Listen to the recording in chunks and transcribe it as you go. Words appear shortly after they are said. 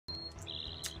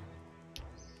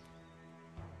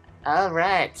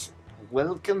Alright,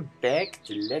 welcome back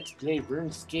to Let's Play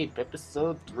RuneScape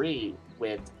Episode 3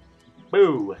 with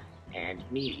Boo and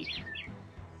me.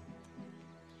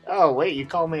 Oh, wait, you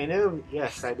called me a noob?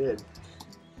 Yes, I did.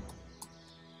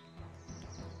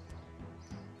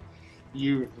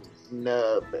 You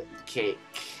nub cake.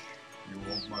 You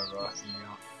want my Rocky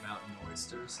Mountain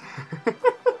oysters?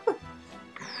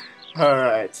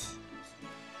 Alright.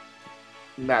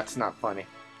 That's not funny.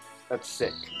 That's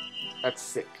sick. That's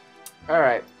sick.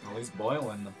 Alright. Well, he's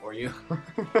boiling them for you.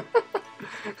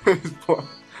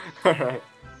 Alright.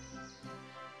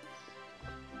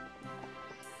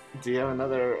 Do you have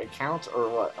another account or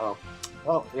what? Oh.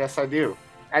 Well, yes I do.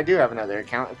 I do have another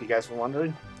account if you guys were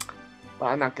wondering. But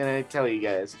I'm not gonna tell you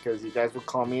guys because you guys will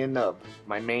call me a nub.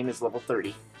 My main is level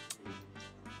 30.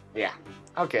 Yeah.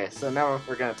 Okay, so now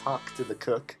we're gonna talk to the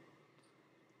cook.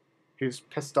 Who's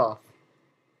pissed off.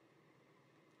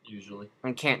 Usually.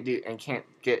 And can't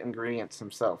get ingredients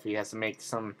himself. He has to make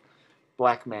some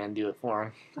black man do it for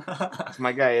him. So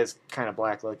my guy is kind of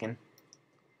black looking.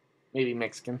 Maybe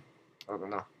Mexican. I don't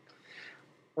know.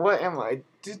 What am I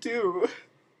to do?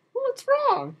 What's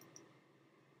wrong?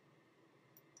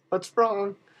 What's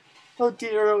wrong? Oh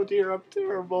dear, I'm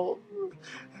terrible.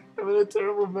 I'm in a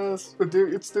terrible mess.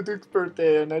 It's the Duke's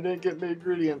birthday and I didn't get the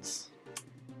ingredients.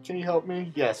 Can you help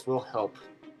me? Yes, we'll help.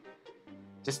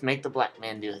 Just make the black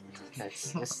man do it.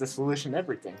 That's the solution to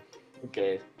everything.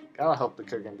 Okay, I'll help the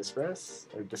cook in distress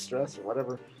or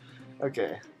whatever.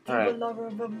 Okay, alright. Lover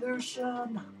of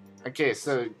evolution. Okay,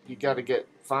 so you gotta get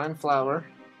fine flour,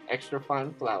 extra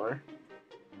fine flour,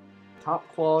 top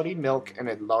quality milk, and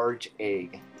a large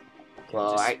egg.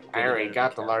 Well, I already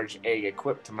got the large egg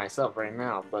equipped to myself right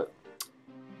now, but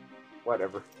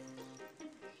whatever.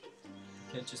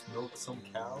 You can't just milk some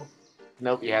cow?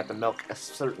 Nope, you have to milk a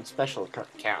certain special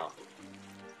cow.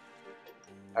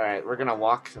 Alright, we're gonna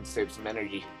walk and save some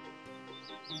energy.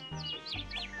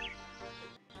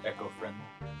 Eco-friendly.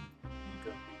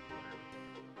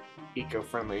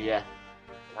 Eco-friendly, yeah.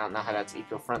 I don't know how that's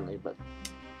eco-friendly, but...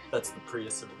 That's the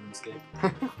Prius of RuneScape.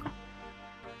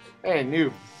 Hey,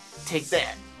 noob, take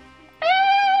that.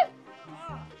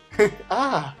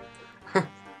 Ah!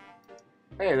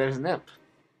 Hey, there's an imp.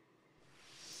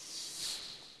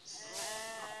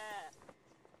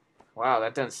 Wow,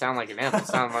 that doesn't sound like an imp. It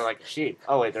sounds more like a sheep.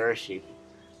 Oh wait, there are sheep.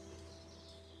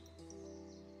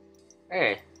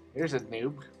 Hey, here's a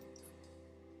noob.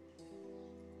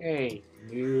 Hey,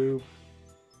 noob.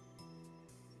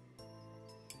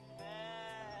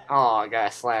 Oh, I got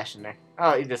a slash in there.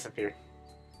 Oh, he disappeared.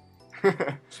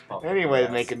 Anyway,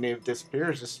 to make a noob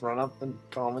disappear is just run up and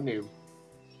call him a noob.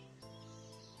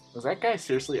 Was that guy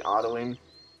seriously autoing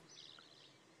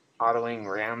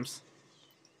rams?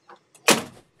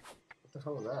 What the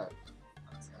hell is that?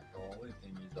 That's not the only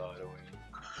thing he's autoing.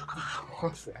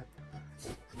 What's that?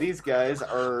 These guys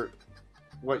are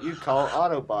what you call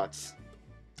Autobots.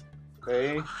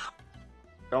 They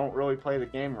don't really play the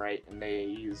game right, and they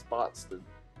use bots to...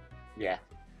 Yeah.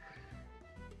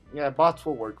 Yeah, bots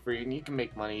will work for you, and you can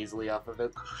make money easily off of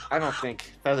it. I don't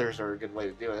think feathers are a good way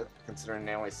to do it, considering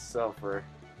they only sell for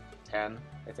 10,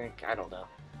 I think. I don't know.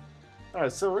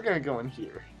 Alright, so we're gonna go in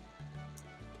here.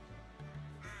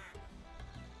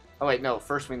 Oh wait, no,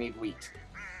 first we need wheat.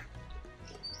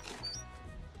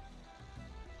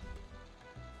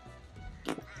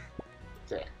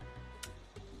 Okay.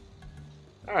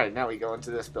 Alright, now we go into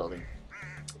this building.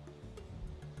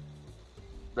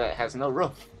 That has no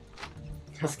roof.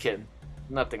 Just kidding.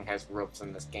 Nothing has roofs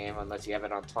in this game unless you have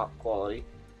it on top quality.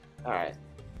 Alright.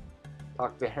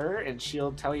 Talk to her and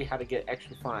she'll tell you how to get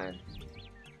extra fine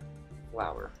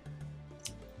flour.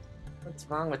 What's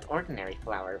wrong with ordinary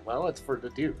flour? Well, it's for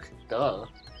the Duke. Duh.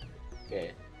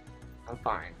 Okay. I'm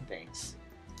fine, thanks.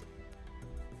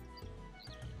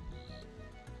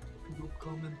 People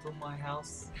come into my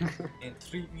house and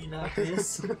treat me like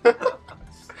this.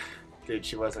 Dude,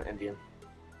 she wasn't Indian.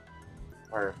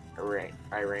 Or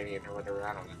Iranian or whatever,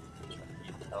 I don't know.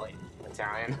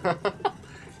 Italian.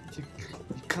 You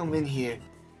come in here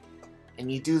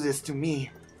and you do this to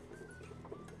me.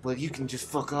 Well, you can just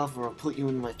fuck off or I'll put you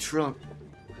in my trunk.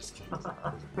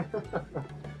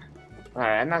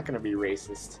 Alright, I'm not gonna be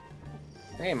racist.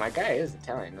 Hey, my guy is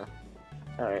Italian though.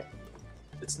 Alright.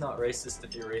 It's not racist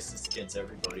if you're racist against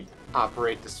everybody.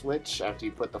 Operate the switch after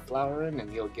you put the flour in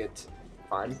and you'll get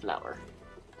fine flour.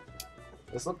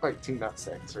 This looked like two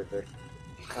nutsacks right there.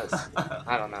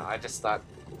 I don't know, I just thought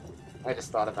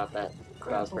about that.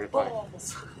 That was pretty funny.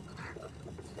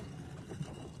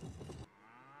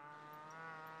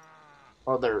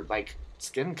 Oh, they're like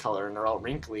skin color and they're all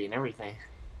wrinkly and everything.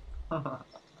 Hello,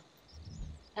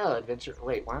 adventure.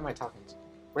 Wait, why am I talking to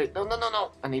Wait, no, no, no,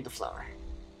 no. I need the flower.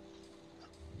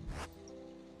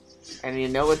 And you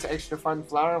know it's extra fun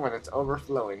flower when it's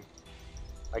overflowing.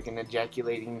 Like an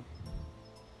ejaculating...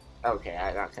 Okay,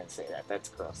 I'm not gonna say that. That's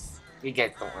gross. You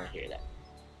guys don't want to hear that.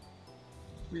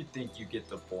 We think you get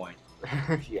the point.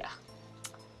 Yeah.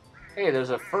 Hey, there's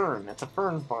a fern. It's a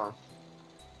fern farm.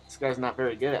 This guy's not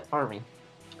very good at farming.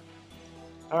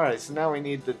 Alright, so now we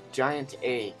need the giant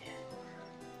egg.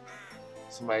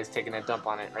 Somebody's taking a dump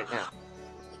on it right now.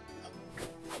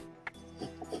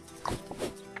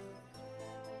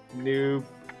 Noob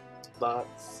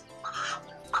bots.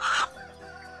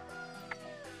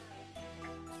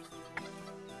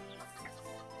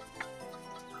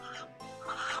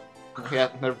 Yeah,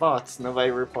 they're bots.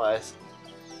 Nobody replies.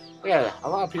 Yeah, a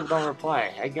lot of people don't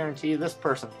reply. I guarantee you this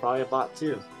person's probably a bot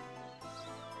too.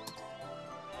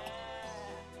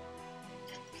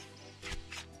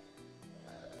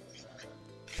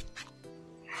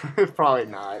 Probably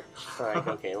not. Like,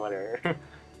 okay, whatever.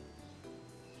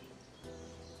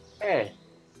 Hey,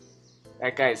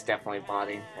 that guy's definitely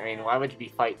botting. I mean, why would you be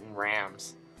fighting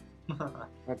rams?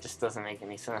 That just doesn't make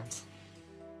any sense.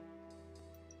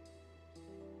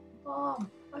 Mom,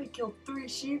 I killed 3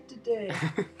 sheep today.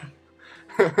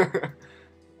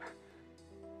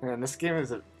 Man, this game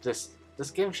is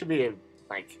this game should be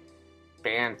like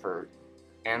banned for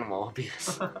animal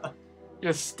abuse.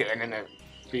 Just stand in a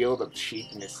field of sheep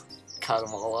and just cut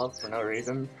them all up for no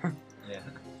reason. Yeah.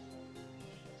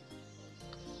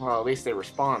 Well, at least they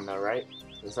respawn though, right?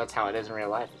 Because that's how it is in real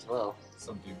life as well.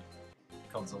 Some dude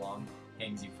comes along,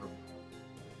 hangs you for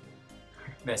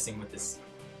messing with this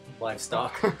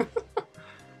livestock.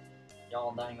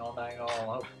 Y'all dang, all dang,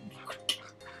 all.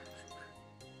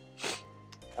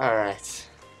 Alright.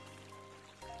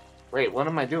 Wait, what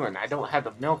am I doing? I don't have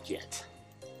the milk yet.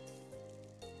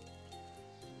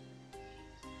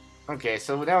 Okay,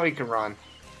 so now we can run.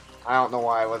 I don't know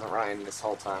why I wasn't running this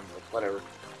whole time, but whatever.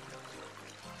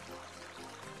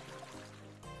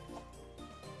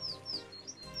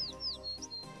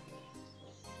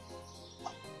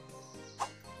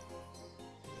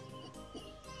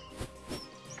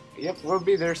 Yep, we'll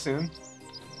be there soon.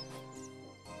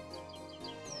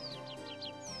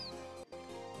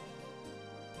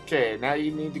 Okay, now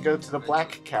you need to go to the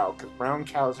black cow, because brown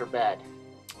cows are bad.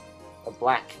 A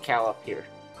black cow up here.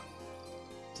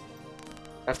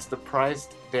 That's the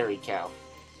prized dairy cow.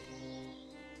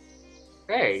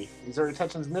 Hey, he's already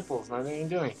touching his nipples and I didn't even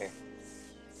do anything.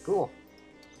 Cool.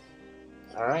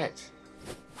 Alright.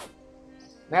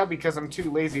 Now because I'm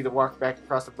too lazy to walk back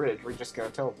across the bridge, we're just gonna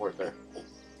teleport there.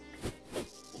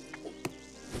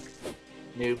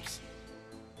 Noobs.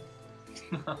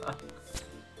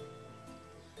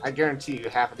 I guarantee you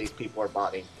half of these people are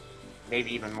botting.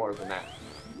 Maybe even more than that.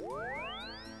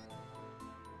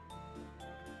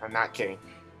 I'm not kidding.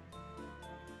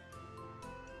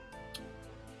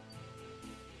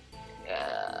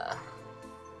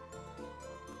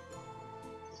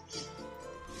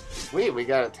 Sweet, we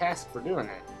got a task for doing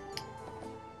that.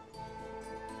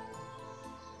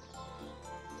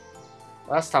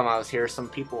 Last time I was here, some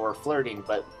people were flirting,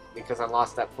 but because I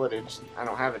lost that footage, I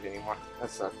don't have it anymore. That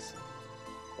sucks.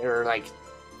 They were like,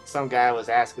 some guy was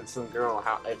asking some girl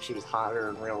if she was hotter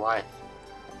in real life.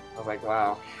 I was like,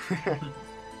 wow.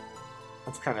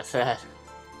 That's kind of sad.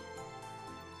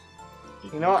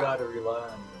 You know what? gotta rely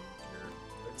on your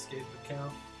Runescape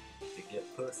account to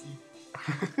get pussy.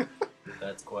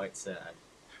 That's quite sad.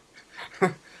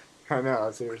 I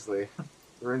know, seriously.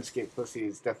 Runescape pussy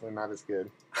is definitely not as good.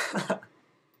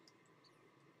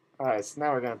 Alright, so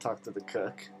now we're gonna talk to the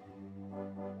cook.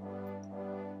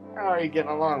 How are you getting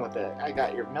along with it? I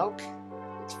got your milk.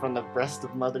 It's from the breast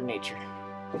of Mother Nature.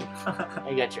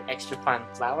 I got your extra fine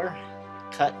flour,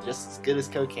 cut just as good as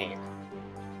cocaine.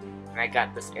 And I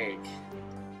got this egg.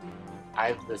 I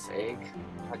have this egg.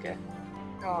 Okay.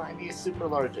 Oh, I need a super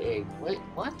large egg. Wait,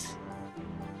 what?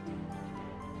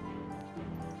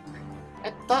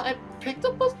 I thought I picked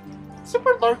up a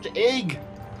super large egg.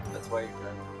 That's why your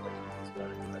grandma was better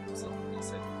than something. He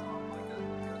said, "Oh my God,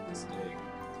 I got this egg."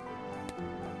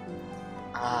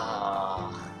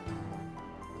 Ah,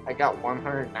 I got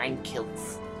 109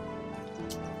 kills.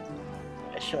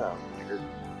 Yeah, shut up, nerd.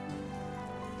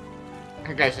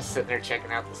 That guy's just sitting there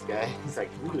checking out this guy. He's like,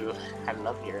 ooh, I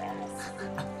love your ass.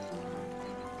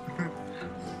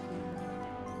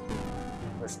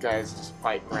 This guy's just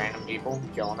fighting random people,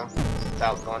 killing them,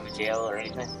 without going to jail or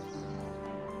anything.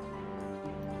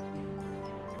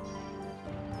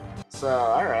 So,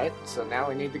 alright, so now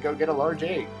we need to go get a large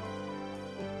egg.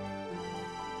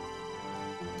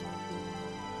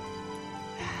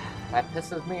 That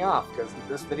pisses me off, because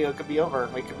this video could be over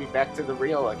and we could be back to the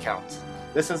real account.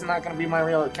 This is not going to be my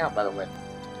real account, by the way.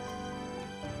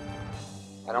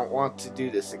 I don't want to do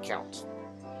this account.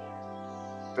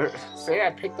 Say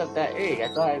I picked up that egg. I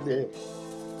thought I did.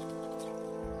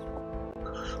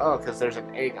 Oh, because there's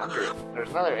an egg under it. There's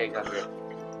another egg under it.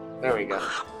 There we go.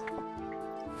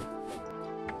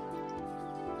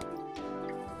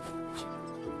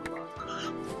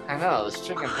 I know, this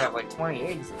chicken had like 20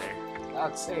 eggs in there.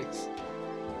 God's sakes.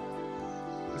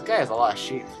 This guy has a lot of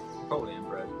sheep. Probably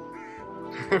inbred.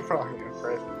 Probably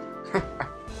inbred.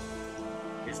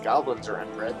 These goblins are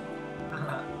inbred.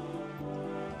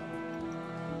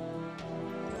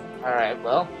 Alright,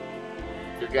 well,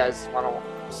 if you guys want to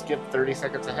skip 30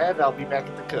 seconds ahead, I'll be back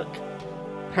at the cook.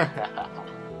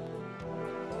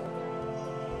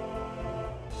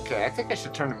 Okay, I think I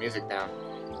should turn the music down.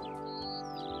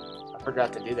 I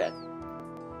forgot to do that.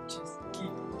 Just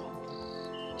keep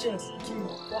walking. Just keep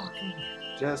walking.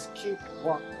 Just keep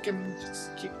walking,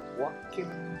 just keep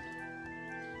walking.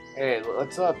 Hey,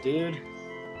 what's up, dude?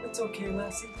 It's okay,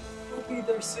 Lassie. We'll be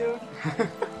there soon.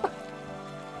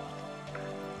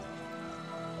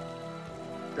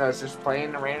 I was just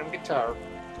playing a random guitar.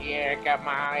 Yeah, I got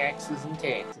my X's and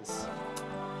Texas.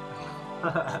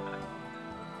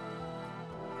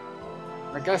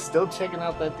 The guy's still checking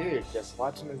out that dude, just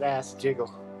watching his ass jiggle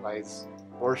like he's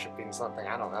worshipping something.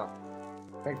 I don't know.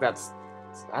 I think that's...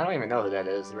 I don't even know who that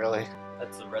is, really.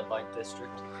 That's the red light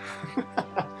district.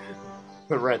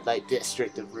 The red light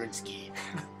district of Runescape.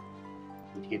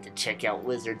 You get to check out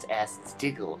wizards' asses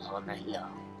jiggle all night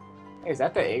long. Hey, is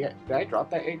that the egg? Did I drop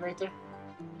that egg right there?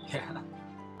 Yeah.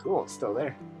 Cool, it's still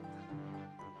there.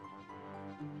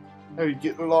 How are you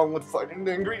getting along with finding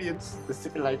the ingredients? The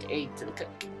super large egg to the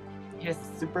cook. Here's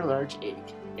the super large egg.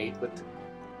 Made with...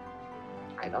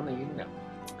 I don't even know.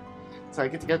 So I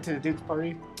get to go to the Duke's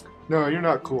party? No, you're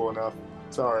not cool enough.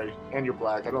 Sorry. And you're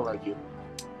black. I don't like you.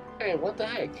 Hey, what the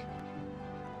heck?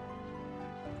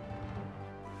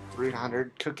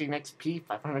 300 cooking XP,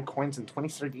 500 coins, and 20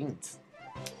 sardines.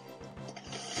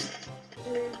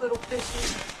 Hey, little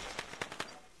fishy.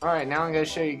 Alright, now I'm going to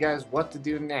show you guys what to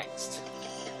do next.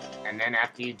 And then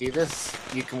after you do this,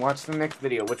 you can watch the next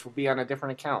video, which will be on a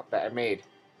different account that I made.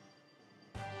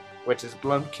 Which is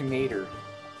Blumpkinator.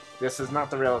 This is not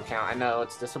the real account. I know,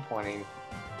 it's disappointing.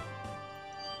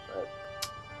 But,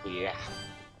 yeah.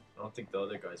 I don't think the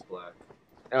other guy's black.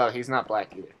 Oh, he's not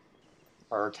black either.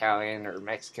 Or Italian, or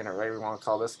Mexican, or whatever you want to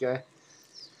call this guy.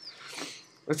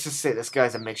 Let's just say this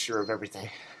guy's a mixture of everything.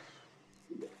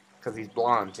 Because he's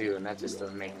blonde, too, and that just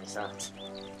doesn't make any sense.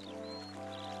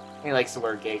 He likes to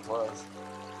wear gay clothes.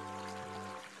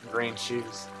 Green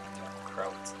shoes.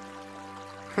 Krauts.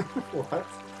 What?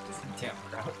 Damn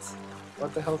Krauts.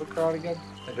 What the hell's a crowd again?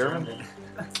 German?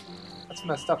 That's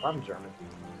messed up. I'm German.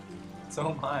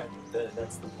 So am I.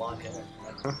 That's the blonde hair.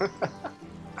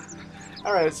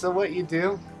 Alright, so what you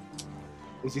do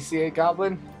is you see a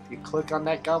goblin, you click on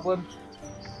that goblin,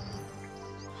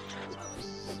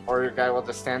 or your guy will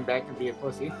just stand back and be a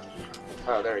pussy.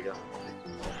 Oh, there we go.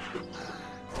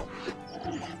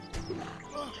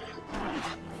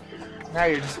 Now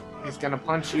he's gonna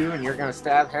punch you and you're gonna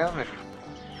stab him, and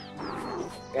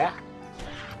yeah,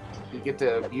 you get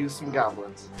to abuse some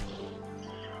goblins.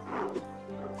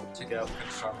 Check it out,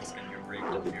 Prince Charming's gonna get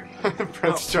raped up here.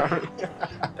 Prince Charming.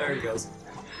 There he goes.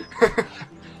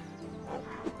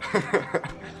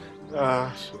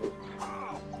 Shit.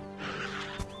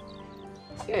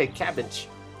 Hey, cabbage.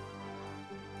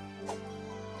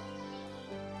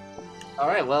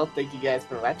 Alright, well, thank you guys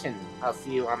for watching. I'll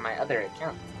see you on my other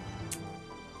account.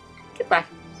 Goodbye.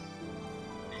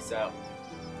 Peace out.